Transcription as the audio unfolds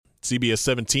CBS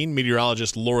 17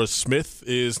 meteorologist Laura Smith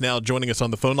is now joining us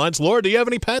on the phone lines. Laura, do you have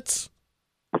any pets?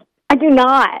 I do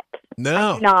not.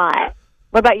 No. I do not.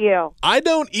 What about you? I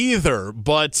don't either,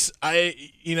 but they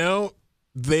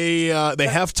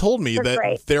have told me that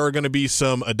great. there are going to be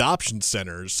some adoption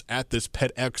centers at this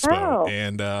pet expo, Oh.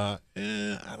 and I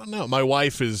don't know. My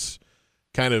wife is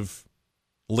kind of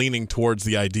leaning towards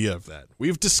the idea of that.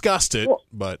 We've discussed it,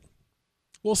 but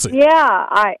we'll see.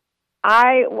 Yeah,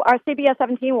 our CBS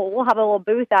 17 we'll have a little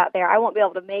booth out there. I won't be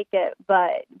able to make it,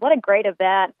 but what a great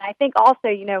event! I think also,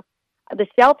 the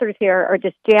shelters here are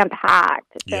just jam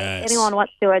packed. So Yes. if anyone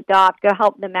wants to adopt, go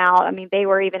help them out. I mean, they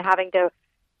were even having to,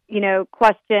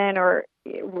 question or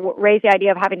raise the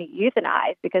idea of having to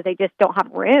euthanize because they just don't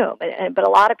have room. But a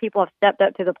lot of people have stepped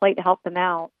up to the plate to help them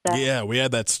out. So. Yeah, we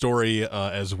had that story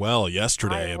as well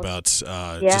yesterday about just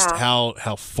Yeah.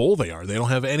 how full they are. They don't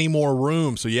have any more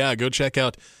room. So, yeah, go check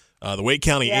out the Wake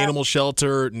County Animal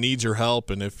Shelter needs your help.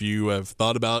 And if you have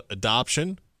thought about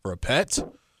adoption for a pet,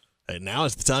 now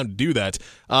is the time to do that.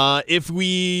 If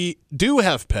we do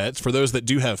have pets, for those that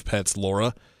do have pets,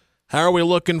 Laura, how are we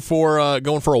looking for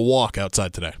going for a walk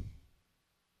outside today?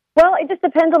 Well, it just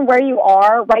depends on where you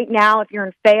are. Right now, if you're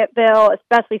in Fayetteville,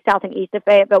 especially south and east of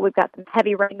Fayetteville, we've got some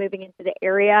heavy rain moving into the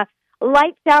area.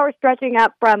 Light showers stretching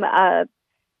up from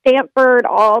Stanford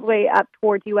all the way up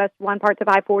towards US 1, parts of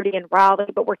I-40 and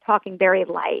Raleigh, but we're talking very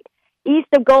light. East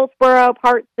of Goldsboro,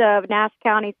 parts of Nash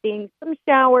County seeing some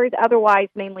showers, otherwise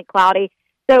mainly cloudy.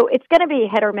 So it's going to be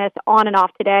hit or miss on and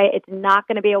off today. It's not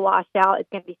going to be a washout. It's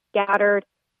going to be scattered.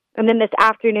 And then this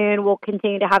afternoon, we'll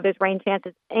continue to have those rain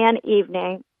chances and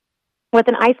evening with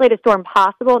an isolated storm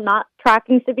possible, not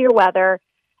tracking severe weather,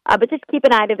 but just keep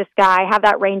an eye to the sky. Have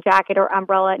that rain jacket or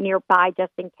umbrella nearby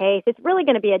just in case. It's really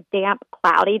going to be a damp,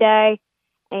 cloudy day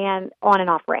and on and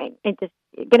off rain. It's just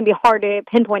going to be hard to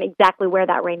pinpoint exactly where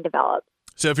that rain develops.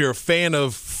 So if you're a fan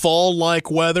of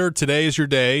fall-like weather, today is your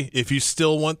day. If you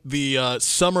still want the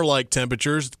summer-like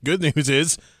temperatures, good news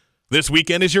is this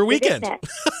weekend is your weekend.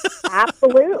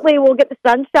 Absolutely. We'll get the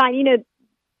sunshine.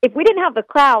 If we didn't have the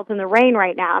clouds and the rain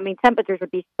right now, temperatures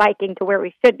would be spiking to where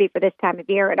we should be for this time of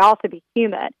year. It'd also be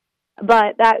humid.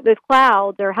 But those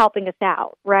clouds are helping us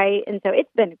out, right? And so it's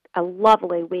been a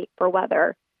lovely week for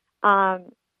weather.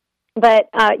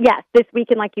 Yes, this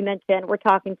weekend, like you mentioned, we're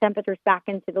talking temperatures back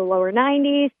into the lower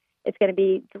 90s. It's going to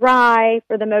be dry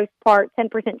for the most part, 10%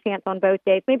 chance on both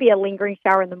days, maybe a lingering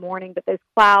shower in the morning, but those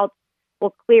clouds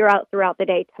will clear out throughout the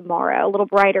day tomorrow. A little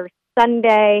brighter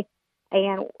Sunday,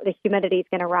 and the humidity is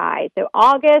going to rise. So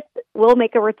August will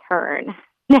make a return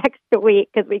next week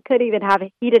because we could even have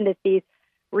heat indices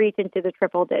reach into the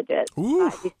triple digits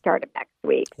at the start of next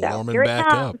week. So warming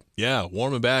back up. Yeah,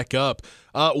 warming back up.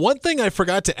 One thing I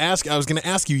forgot to ask, I was going to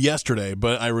ask you yesterday,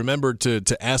 but I remembered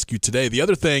to ask you today. The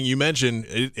other thing you mentioned,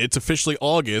 it's officially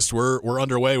August. We're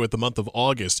underway with the month of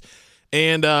August.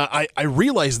 And I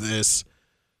realized this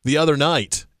the other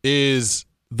night is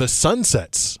the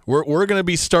sunsets. We're going to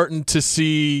be starting to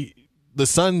see the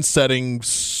sun setting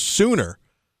sooner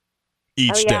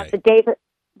each day.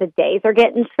 The days are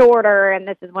getting shorter, and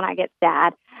this is when I get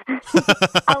sad.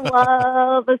 I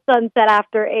love the sunset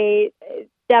after 8. It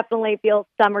definitely feels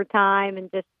summertime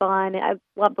and just fun. I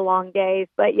love the long days.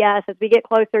 But yes, as we get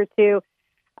closer to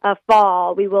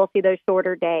fall, we will see those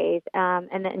shorter days, and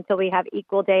then until we have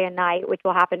equal day and night, which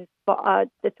will happen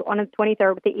on the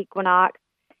 23rd with the equinox,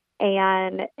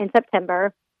 and in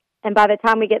September. And by the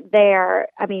time we get there,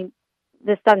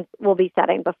 the sun will be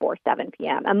setting before 7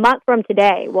 p.m. A month from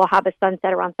today, we'll have a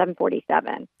sunset around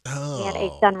 7:47 and a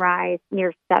sunrise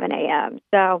near 7 a.m.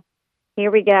 So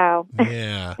here we go.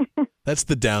 Yeah, that's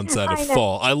the downside of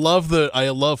fall. I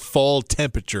love fall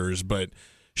temperatures, but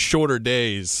shorter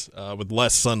days with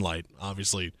less sunlight,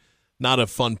 obviously not a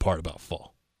fun part about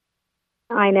fall.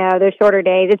 I know, those shorter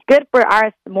days. It's good for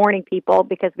us morning people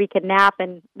because we can nap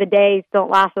and the days don't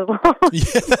last as long.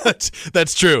 Yeah,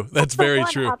 that's true. That's very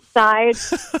true. Outside.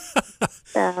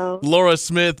 So. Laura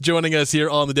Smith joining us here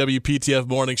on the WPTF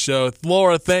Morning Show.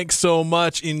 Laura, thanks so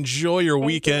much. Enjoy your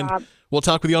weekend. You, we'll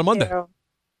talk with you on Monday.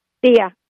 See ya.